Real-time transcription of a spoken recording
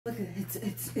Look at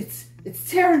it, it's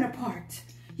tearing apart.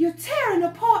 You're tearing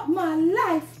apart my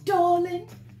life, darling.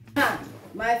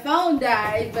 My phone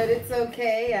died, but it's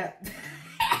okay.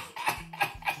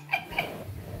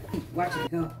 Watch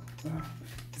it go.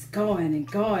 It's going and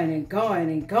going and going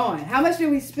and going. How much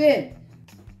did we spend?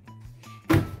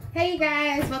 Hey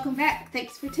guys, welcome back.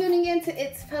 Thanks for tuning in to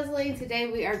It's Puzzling.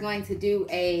 Today we are going to do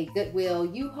a Goodwill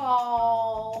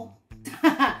U-Haul.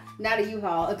 Not a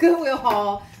U-Haul, a Goodwill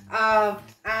haul.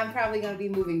 I'm probably going to be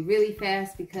moving really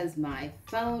fast because my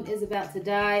phone is about to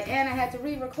die, and I had to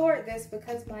re-record this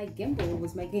because my gimbal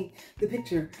was making the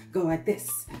picture go like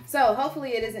this. So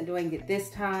hopefully it isn't doing it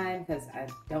this time because I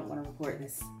don't want to record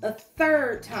this a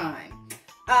third time.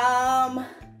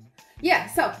 Yeah,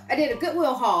 so I did a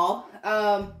Goodwill haul.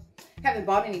 Haven't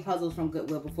bought any puzzles from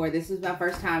Goodwill before. This was my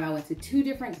first time. I went to 2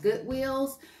 different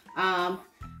Goodwills.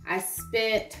 I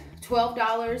spent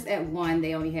 $12 at one.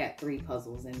 They only had 3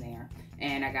 puzzles in there,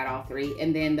 and I got all 3.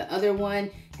 And then the other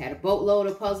one had a boatload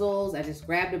of puzzles. I just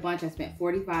grabbed a bunch. I spent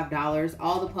 $45.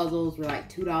 All the puzzles were like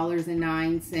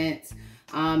 $2.09.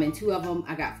 And 2 of them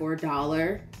I got for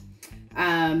 $1.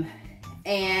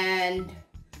 And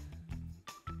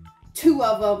 2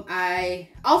 of them I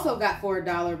also got for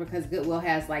 $1 because Goodwill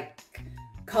has like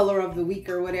color of the week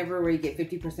or whatever, where you get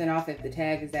 50% off if the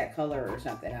tag is that color or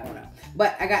something. I don't know.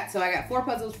 But I got 4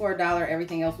 puzzles for $1.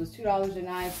 Everything else was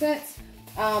 $2.09.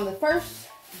 The first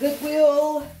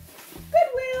Goodwill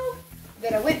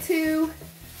that I went to,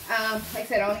 like I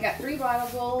said, I only got 3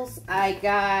 puzzles. I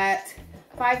got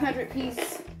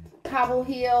 500-piece cobble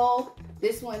heel.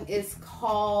 This one is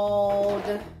called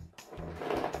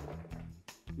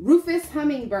Rufus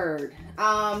Hummingbird.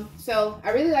 So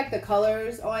I really like the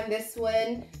colors on this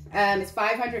one. It's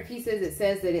 500 pieces. It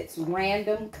says that it's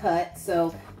random cut,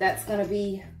 so that's gonna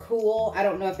be cool. I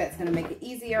don't know if that's gonna make it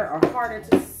easier or harder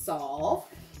to solve.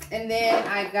 And then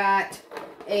I got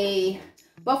a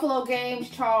Buffalo Games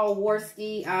Charles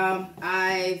Worski.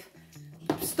 I've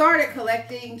started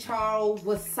collecting Charles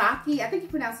Wasaki. I think you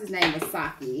pronounce his name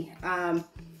Wasaki.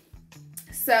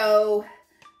 So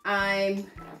I'm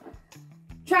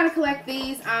trying to collect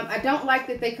these. I don't like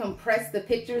that they compress the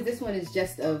pictures. This one is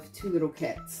just of 2 little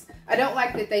cats. I don't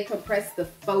like that they compress the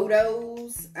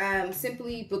photos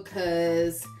simply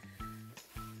because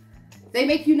they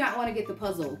make you not want to get the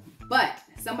puzzle. But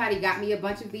somebody got me a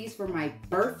bunch of these for my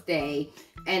birthday,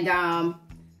 and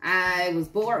I was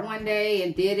bored one day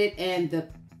and did it, and the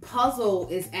puzzle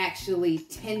is actually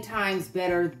 10 times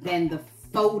better than the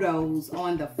photos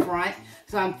on the front.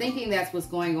 So I'm thinking that's what's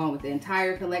going on with the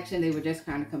entire collection. They were just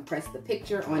trying to compress the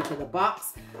picture onto the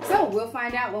box. So we'll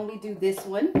find out when we do this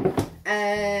one.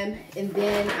 And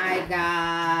then I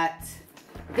got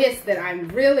this that I'm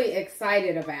really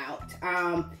excited about.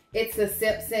 It's a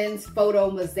Simpsons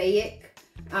photo mosaic.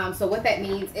 So what that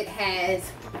means, it has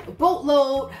a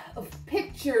boatload of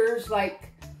pictures,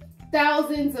 like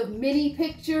thousands of mini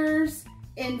pictures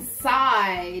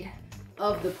inside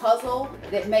of the puzzle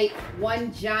that make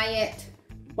one giant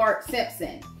Bart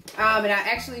Simpson. And I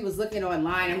actually was looking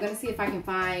online. I'm gonna see if I can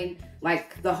find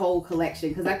like the whole collection,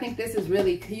 because I think this is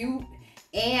really cute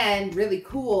and really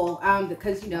cool,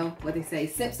 because you know what they say,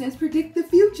 Simpsons predict the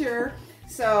future.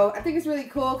 So I think it's really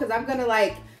cool because I'm gonna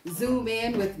like zoom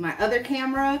in with my other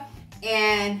camera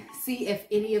and see if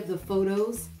any of the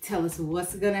photos tell us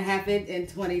what's gonna happen in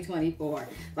 2024.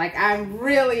 Like, I'm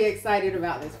really excited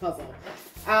about this puzzle.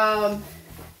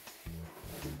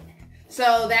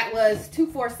 So that was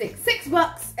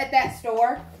 $6 at that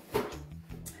store.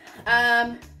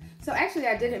 So actually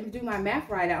I didn't do my math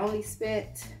right. I only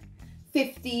spent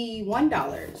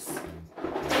 $51.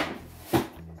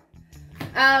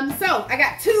 So I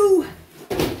got 2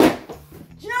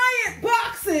 giant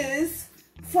boxes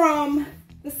from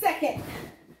the second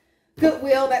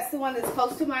Goodwill. That's the one that's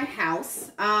close to my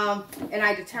house. And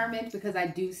I determined, because I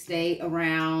do stay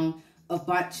around a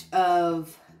bunch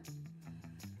of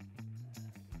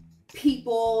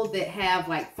people that have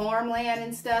like farmland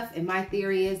and stuff, and my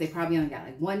theory is they probably only got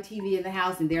like 1 TV in the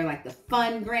house, and they're like the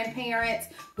fun grandparents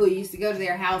who used to go to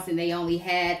their house and they only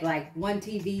had like 1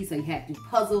 TV, so you had to do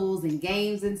puzzles and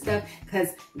games and stuff, because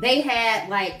they had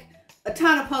like a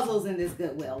ton of puzzles in this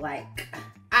Goodwill. Like,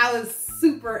 I was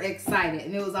super excited,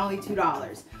 and it was only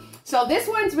 $2. So this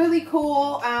one's really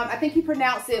cool. I think you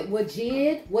pronounce it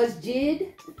Wajid,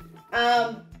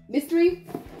 mystery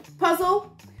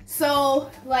puzzle. So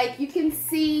like you can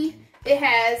see, it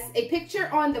has a picture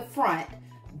on the front,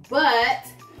 but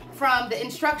from the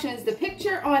instructions, the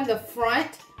picture on the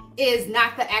front is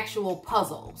not the actual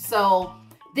puzzle. So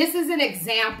this is an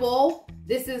example.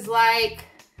 This is like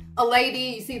a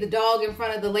lady. You see the dog in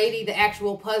front of the lady. The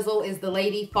actual puzzle is the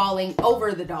lady falling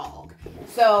over the dog.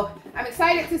 So I'm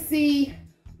excited to see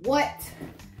what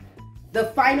the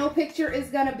final picture is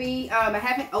gonna be. I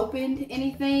haven't opened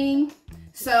anything,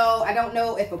 so I don't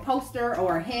know if a poster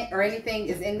or a hint or anything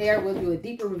is in there. We'll do a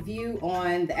deeper review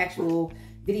on the actual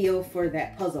video for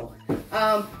that puzzle.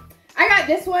 I got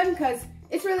this one because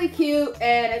it's really cute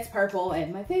and it's purple,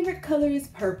 and my favorite color is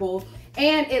purple,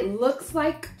 and it looks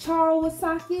like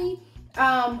Charwasaki.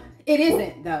 It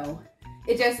isn't though.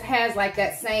 It just has like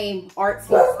that same artsy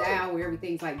style where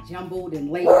everything's like jumbled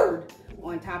and layered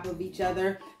on top of each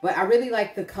other. But I really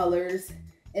like the colors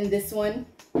in this one.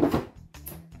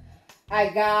 I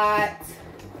got,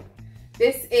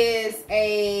 this is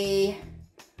a,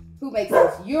 who makes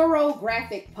this?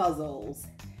 Eurographic Puzzles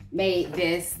made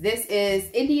this. This is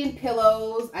Indian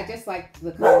Pillows. I just like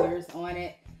the colors on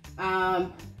it.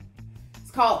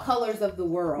 It's called Colors of the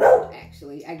World,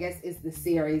 actually. I guess it's the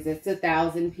series. It's a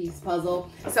 1,000-piece puzzle.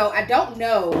 So I don't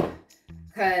know,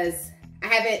 because I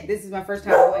haven't, this is my first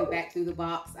time going back through the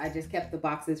box. I just kept the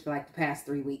boxes for like the past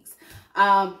 3 weeks.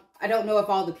 I don't know if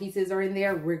all the pieces are in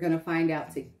there. We're going to find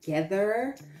out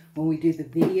together when we do the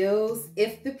videos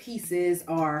if the pieces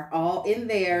are all in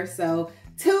there. So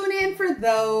tune in for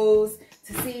those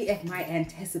to see if my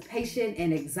anticipation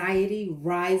and anxiety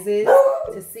rises,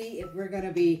 to see if we're going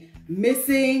to be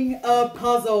missing a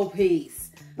puzzle piece.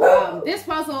 This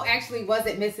puzzle actually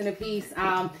wasn't missing a piece.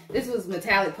 This was a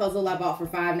metallic puzzle I bought for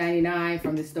 $5.99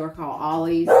 from this store called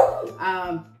Ollie's.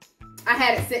 I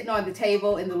had it sitting on the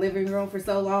table in the living room for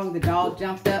so long, the dog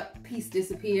jumped up, piece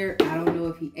disappeared. I don't know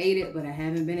if he ate it, but I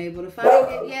haven't been able to find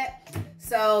it yet.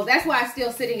 So that's why it's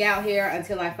still sitting out here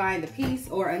until I find the piece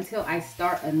or until I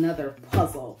start another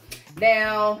puzzle.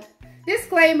 Now,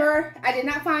 disclaimer, I did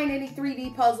not find any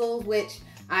 3D puzzles, which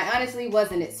I honestly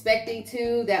wasn't expecting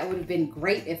to. That would have been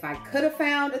great if I could have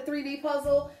found a 3D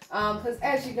puzzle. Because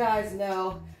as you guys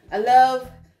know, I love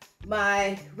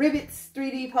my Ribbits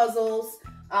 3D puzzles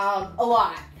a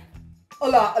lot.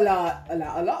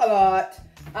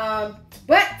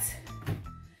 But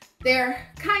they're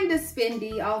kind of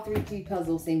spendy. All 3D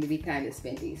puzzles seem to be kind of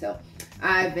spendy. So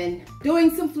I've been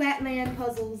doing some Flatland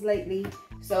puzzles lately.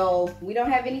 So we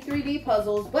don't have any 3D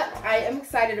puzzles, but I am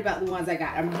excited about the ones I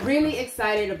got. I'm really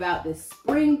excited about this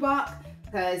Springbok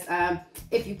because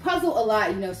if you puzzle a lot,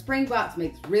 you know, Springbok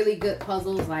makes really good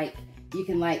puzzles. Like you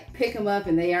can like pick them up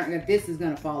and they aren't gonna, this is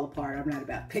gonna fall apart. I'm not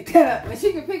about to pick that up, but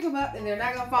you can pick them up and they're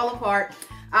not gonna fall apart.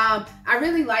 I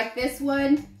really like this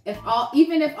one.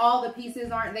 Even if all the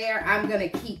pieces aren't there, I'm gonna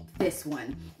keep this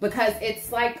one because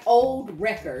it's like old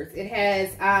records. It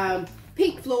has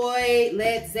Pink Floyd,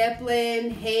 Led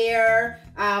Zeppelin, Hair.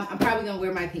 I'm probably gonna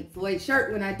wear my Pink Floyd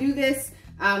shirt when I do this,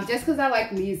 just because I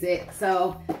like music.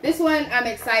 So this one I'm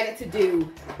excited to do.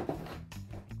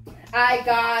 I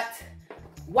got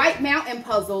White Mountain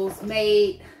Puzzles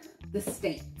made the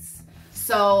states.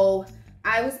 So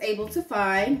I was able to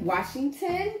find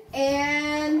Washington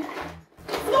and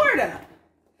Florida.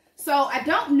 So I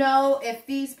don't know if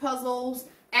these puzzles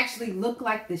actually look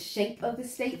like the shape of the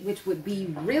state, which would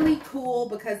be really cool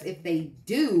because if they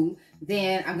do,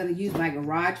 then I'm going to use my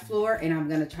garage floor and I'm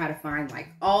going to try to find like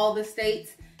all the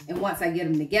states. And once I get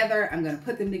them together, I'm going to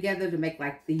put them together to make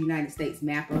like the United States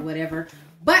map or whatever.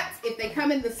 But if they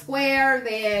come in the square,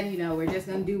 then, you know, we're just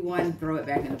going to do one and throw it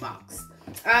back in the box.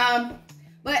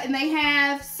 And they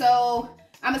have, so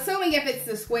I'm assuming if it's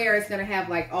the square, it's going to have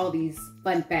like all these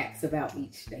fun facts about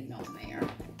each state on there.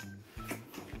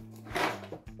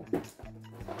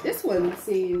 This one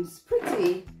seems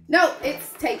pretty. No,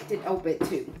 it's taped and open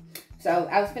too. So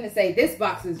I was going to say this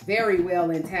box is very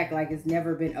well intact, like it's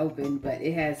never been opened, but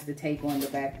it has the tape on the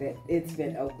back that it's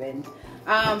been opened.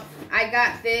 I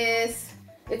got this.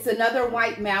 It's another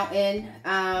White Mountain.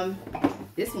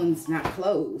 This one's not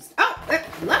closed. Oh,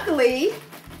 luckily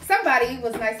somebody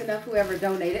was nice enough, whoever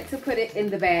donated, to put it in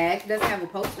the bag. Doesn't have a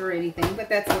poster or anything, but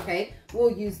that's okay.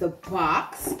 We'll use the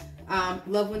box.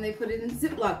 Love when they put it in a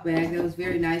Ziploc bag. That was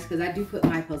very nice because I do put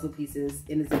my puzzle pieces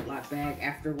in a Ziploc bag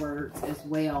afterwards as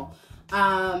well.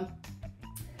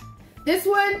 This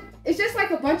one is just like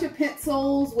a bunch of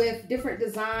pencils with different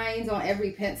designs on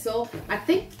every pencil. I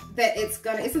think that it's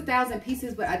 1,000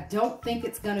 pieces, but I don't think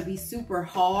it's gonna be super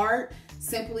hard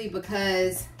simply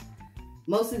because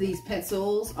most of these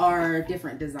pencils are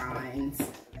different designs.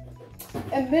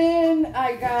 And then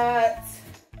I got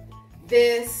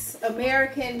this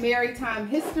American Maritime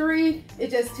History.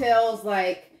 It just tells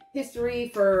like history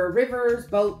for rivers,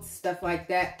 boats, stuff like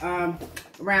that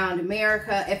around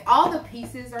America. If all the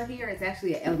pieces are here, it's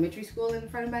actually an elementary school in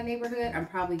front of my neighborhood. I'm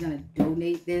probably going to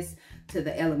donate this to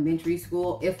the elementary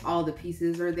school if all the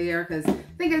pieces are there, because I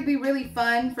think it'd be really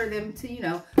fun for them to, you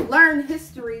know, learn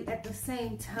history at the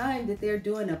same time that they're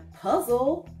doing a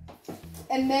puzzle.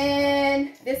 And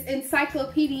then this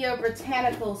Encyclopedia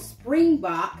Britannica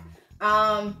Springbok.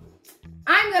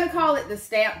 I'm going to call it the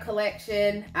stamp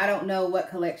collection. I don't know what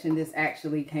collection this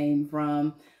actually came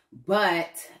from, but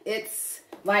it's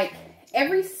like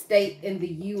every state in the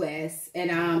U.S. and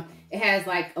it has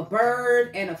like a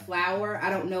bird and a flower.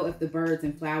 I don't know if the birds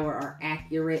and flower are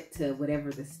accurate to whatever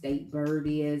the state bird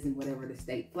is and whatever the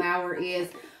state flower is,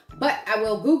 but I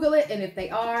will Google it, and if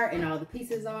they are and all the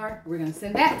pieces are, we're going to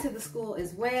send that to the school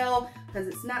as well, because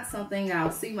it's not something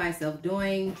I'll see myself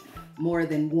doing more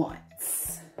than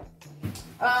once.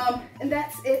 And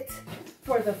that's it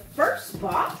for the first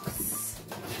box.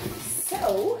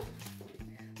 So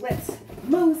let's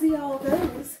mosey all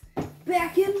those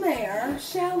back in there,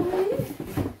 shall we?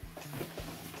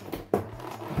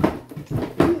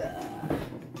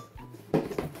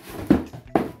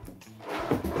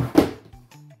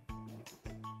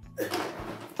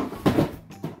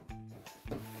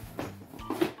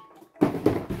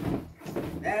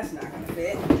 That's not gonna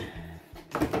fit.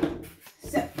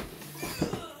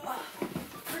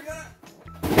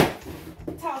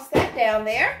 Down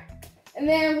there, and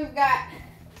then we've got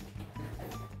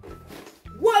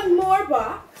one more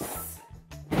box.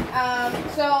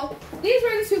 So these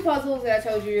were the two puzzles that I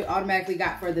told you automatically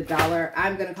got for the $1.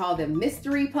 I'm gonna call them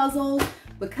mystery puzzles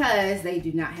because they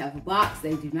do not have a box,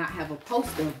 they do not have a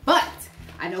poster, but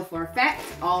I know for a fact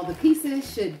all the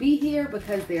pieces should be here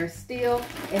because they're still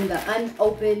in the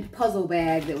unopened puzzle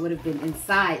bag that would have been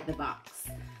inside the box.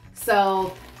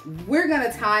 So we're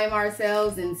gonna time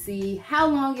ourselves and see how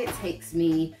long it takes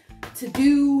me to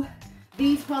do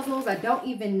these puzzles. I don't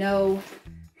even know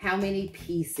how many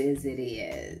pieces it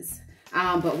is,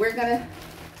 but we're gonna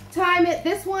time it.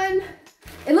 This one,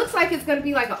 it looks like it's gonna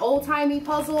be like an old-timey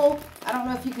puzzle. I don't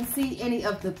know if you can see any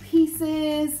of the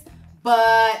pieces,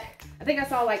 but I think I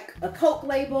saw like a Coke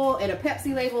label and a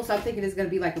Pepsi label, so I'm thinking it's gonna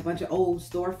be like a bunch of old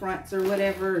storefronts or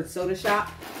whatever, or soda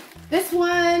shop. This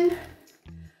one,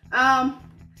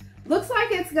 looks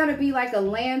like it's gonna be like a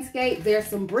landscape. There's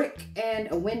some brick and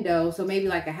a window, so maybe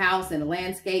like a house and a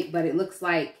landscape, but it looks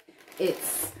like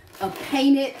it's a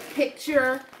painted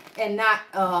picture and not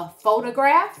a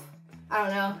photograph. I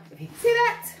don't know if you can see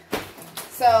that.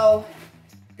 So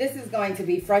this is going to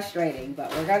be frustrating, but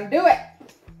we're gonna do it.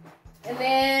 And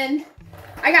then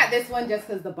I got this one just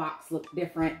because the box looked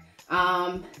different.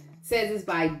 It says it's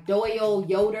by Doyle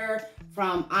Yoder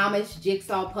from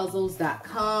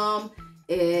AmishJigsawPuzzles.com.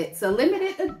 It's a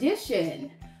limited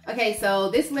edition. Okay, so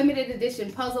this limited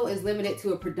edition puzzle is limited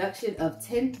to a production of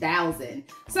 10,000.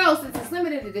 So since it's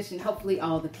limited edition, hopefully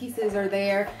all the pieces are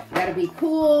there. That'll be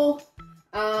cool.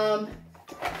 Bank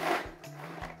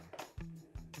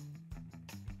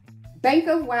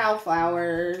of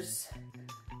Wildflowers,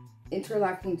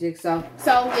 interlocking jigsaw.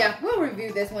 So yeah, we'll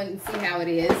review this one and see how it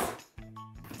is.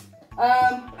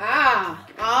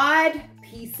 Odd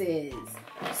pieces.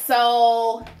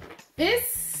 So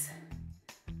this,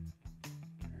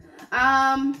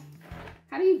 how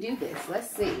do you do this? Let's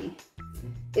see.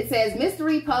 It says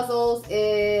Mystery Puzzles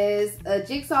is a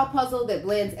jigsaw puzzle that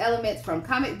blends elements from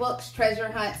comic books,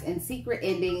 treasure hunts, and secret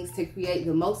endings to create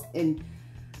the most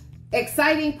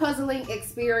exciting puzzling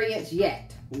experience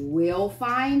yet. We'll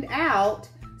find out.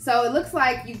 So it looks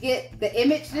like you get the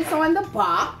image that's on the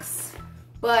box,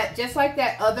 but just like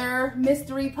that other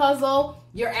mystery puzzle,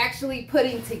 you're actually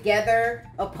putting together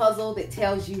a puzzle that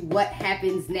tells you what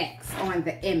happens next on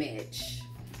the image.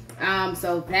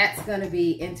 So that's gonna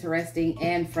be interesting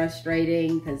and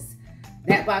frustrating because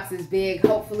that box is big.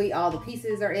 Hopefully all the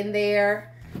pieces are in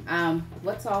there.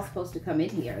 What's all supposed to come in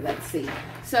here? Let's see.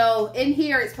 So in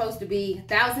here it's supposed to be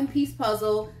 1,000-piece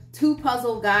puzzle, 2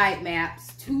 puzzle guide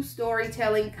maps, 2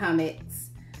 storytelling comics,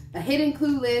 a hidden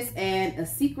clue list, and a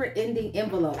secret ending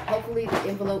envelope. Hopefully the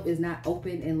envelope is not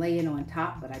open and laying on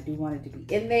top, but I do want it to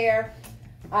be in there.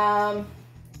 I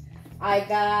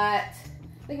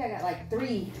think I got like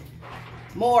 3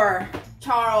 more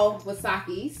Charles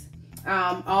Wasakis,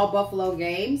 all Buffalo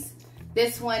games.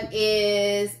 This one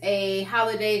is a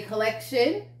holiday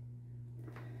collection.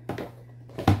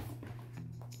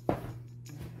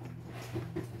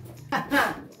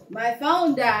 My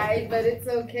phone died, but it's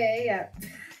okay.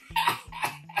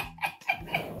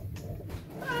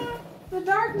 The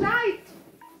Dark Knight.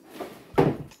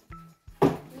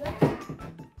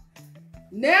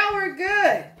 Now we're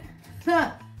good.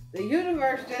 The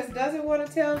universe just doesn't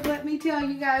want to let me tell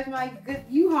you guys my good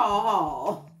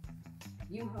U-Haul.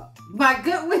 My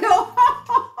Goodwill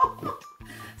haul.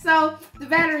 So the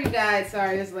battery died.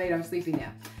 Sorry, it's late. I'm sleepy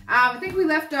now. I think we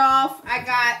left off. I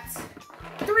got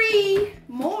 3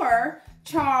 more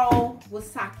Charles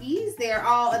Wasakis. They're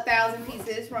all 1,000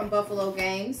 pieces from Buffalo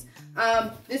Games.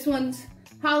 This one's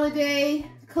holiday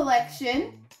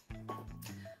collection.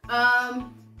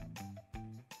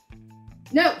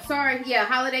 No, sorry. Yeah,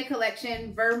 holiday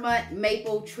collection. Vermont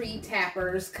maple tree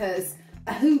tappers, because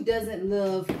who doesn't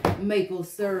love maple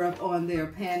syrup on their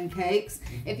pancakes?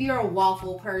 If you're a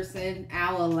waffle person,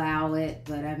 I'll allow it,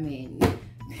 but I mean,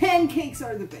 pancakes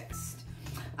are the best.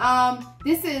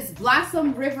 This is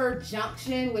Blossom River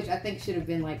Junction, which I think should have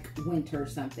been like winter or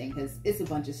something, because it's a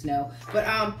bunch of snow.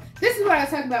 But this is what I was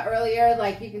talking about earlier.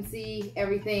 Like, you can see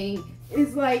everything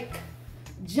is like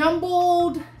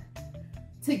jumbled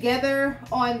together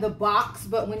on the box,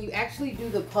 but when you actually do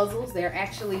the puzzles, they're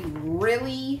actually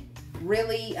really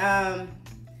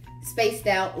spaced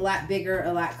out, a lot bigger,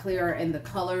 a lot clearer, and the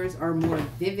colors are more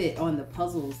vivid on the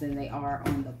puzzles than they are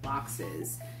on the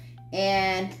boxes.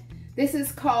 And this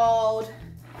is called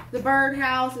the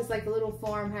Birdhouse. It's like a little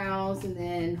farmhouse, and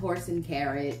then horse and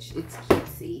carriage. It's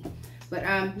cutesy. But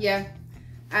yeah,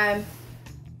 I'm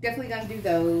definitely gonna do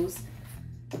those.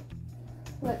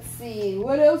 Let's see,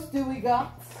 what else do we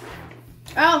got?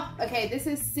 Oh, okay, this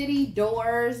is City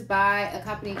Doors by a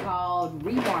company called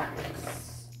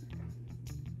Remarks.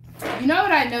 You know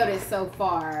what I noticed so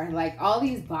far? Like, all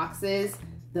these boxes,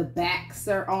 the backs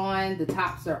are on, the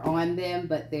tops are on them,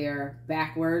 but they're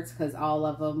backwards, because all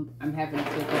of them I'm having to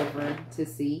flip over to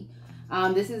see.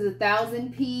 This is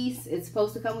 1,000 piece. It's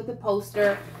supposed to come with a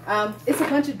poster. It's a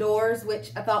bunch of doors,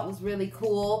 which I thought was really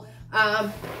cool.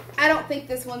 I don't think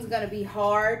this one's going to be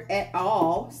hard at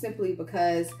all, simply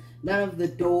because none of the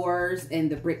doors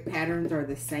and the brick patterns are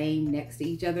the same next to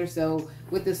each other. So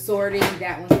with the sorting,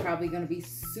 that one's probably going to be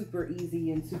super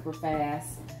easy and super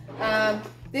fast.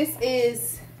 This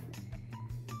is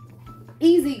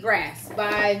Easy Grass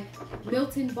by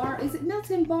Milton Barrow. Is it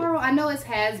Milton Barrow? I know it's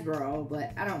Hasbro,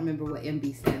 but I don't remember what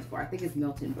MB stands for. I think it's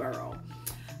Milton Barrow.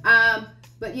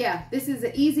 But yeah, this is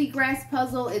an Easy Grass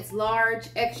puzzle. It's large,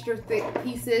 extra thick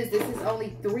pieces. This is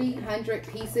only 300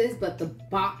 pieces, but the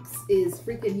box is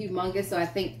freaking humongous. So I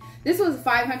think this was a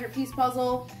 500 piece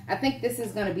puzzle. I think this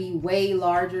is gonna be way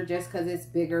larger just because it's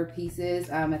bigger pieces.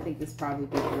 I think this probably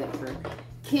be good for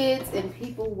kids and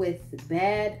people with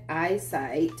bad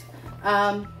eyesight.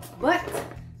 But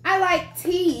I like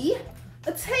tea.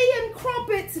 Tea and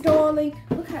crumpets, darling.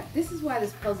 Look how, this is why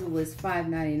this puzzle is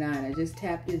 $5.99. I just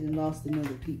tapped it and lost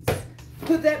another piece.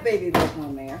 Put that baby back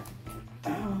on there.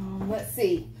 Let's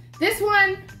see. This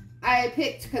one I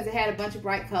picked because it had a bunch of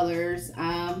bright colors.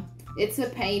 It's a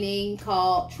painting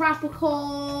called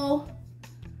Tropical.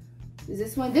 Is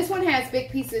this one? This one has big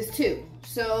pieces too.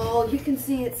 So you can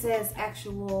see it says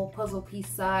actual puzzle piece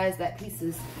size. That piece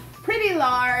is pretty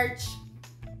large.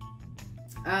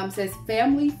 Says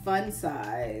family fun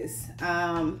size.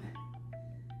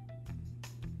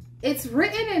 It's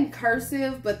written in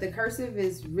cursive, but the cursive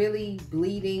is really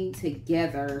bleeding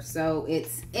together. So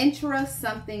it's Intra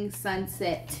something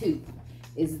Sunset 2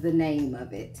 is the name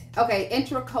of it. Okay,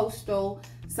 Intracoastal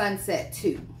Sunset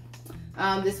 2.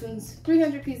 This one's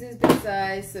 300 pieces, big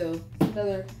size, so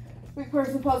another big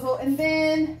person puzzle. And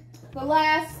then the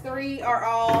last 3 are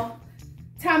all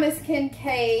Thomas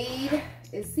Kincaid.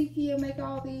 Is Sikia make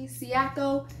all these?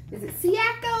 Siako? Is it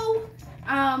Siako?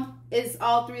 Is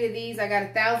all 3 of these. I got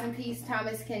 1,000 piece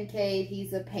Thomas Kincaid.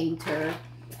 He's a painter.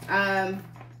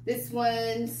 This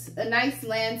one's a nice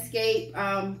landscape.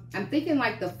 I'm thinking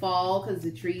like the fall because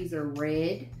the trees are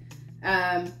red.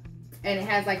 And it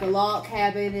has like a log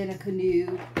cabin and a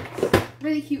canoe.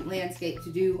 Really cute landscape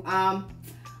to do.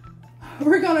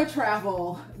 We're gonna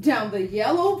travel down the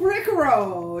yellow brick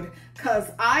road because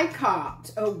I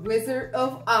copped a Wizard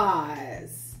of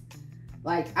Oz.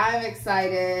 Like, I'm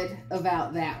excited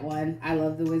about that one. I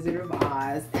love the Wizard of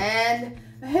Oz. And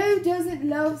who doesn't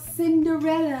love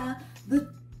Cinderella?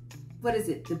 What is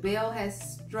it? The bell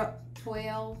has struck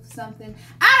 12 something.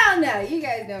 I don't know. You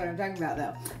guys know what I'm talking about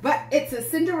though. But it's a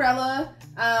Cinderella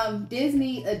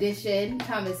Disney edition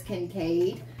Thomas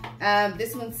Kincaid.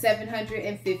 This one's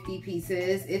 750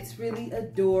 pieces. It's really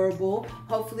adorable.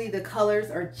 Hopefully the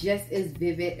colors are just as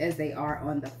vivid as they are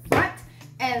on the front.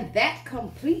 And that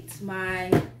completes my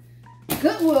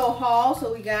Goodwill haul.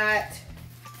 So we got,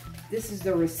 this is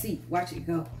the receipt. Watch it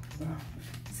go.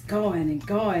 It's going and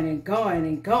going and going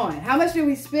and going. How much did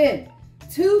we spend?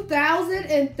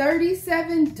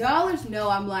 $2,037. No,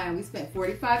 I'm lying. We spent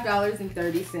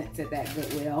 $45.30 at that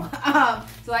Goodwill.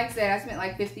 So like I said, I spent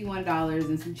like $51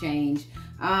 and some change.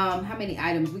 How many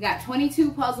items? We got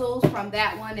 22 puzzles from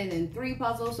that one and then 3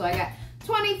 puzzles. So I got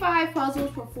 25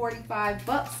 puzzles for 45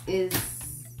 bucks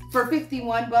for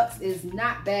 51 bucks is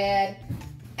not bad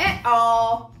at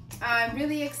all. I'm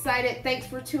really excited. Thanks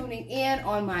for tuning in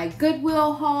on my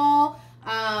Goodwill haul.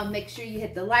 Make sure you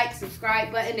hit the like,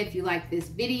 subscribe button if you like this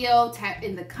video. Tap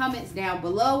in the comments down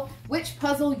below which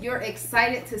puzzle you're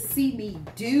excited to see me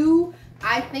do.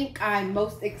 I think I'm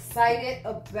most excited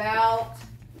about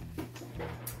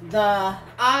the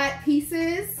odd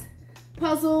pieces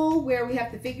puzzle where we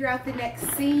have to figure out the next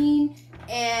scene,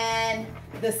 and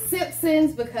the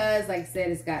Simpsons because like I said,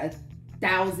 it's got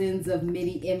thousands of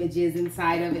mini images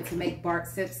inside of it to make Bart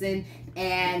Simpson,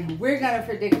 and we're gonna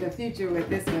predict the future with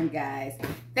this one, guys.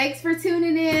 Thanks for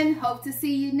tuning in. Hope to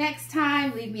see you next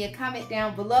time. Leave me a comment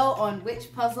down below on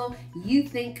which puzzle you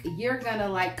think you're gonna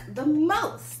like the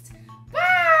most.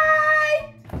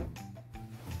 Bye!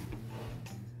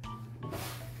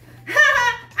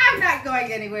 I'm not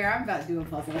going anywhere. I'm about to do a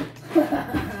puzzle.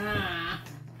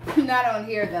 Not on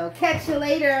here though. Catch you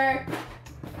later.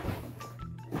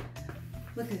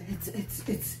 Look at it.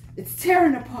 It's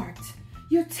tearing apart.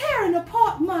 You're tearing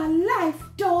apart my life,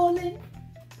 darling.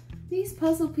 These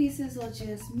puzzle pieces are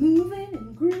just moving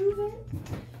and grooving.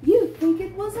 You'd think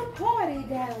it was a party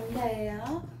down there.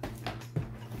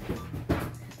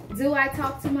 Do I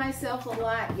talk to myself a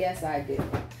lot? Yes, I do.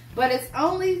 But it's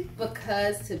only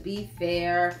because, to be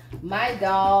fair, my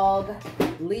dog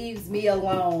leaves me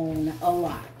alone a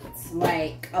lot.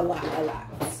 Like, a lot.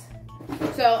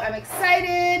 So I'm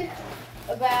excited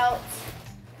about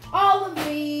all of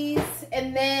these,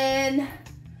 and then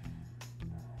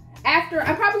after,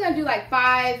 I'm probably gonna do like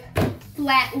 5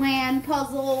 flatland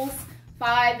puzzles,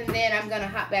 5, and then I'm gonna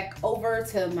hop back over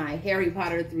to my Harry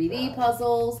Potter 3D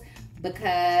puzzles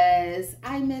because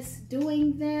I miss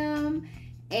doing them,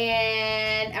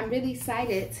 and I'm really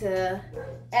excited to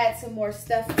add some more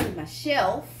stuff to my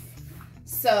shelf.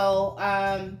 So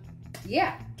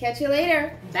yeah, catch you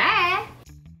later. Bye.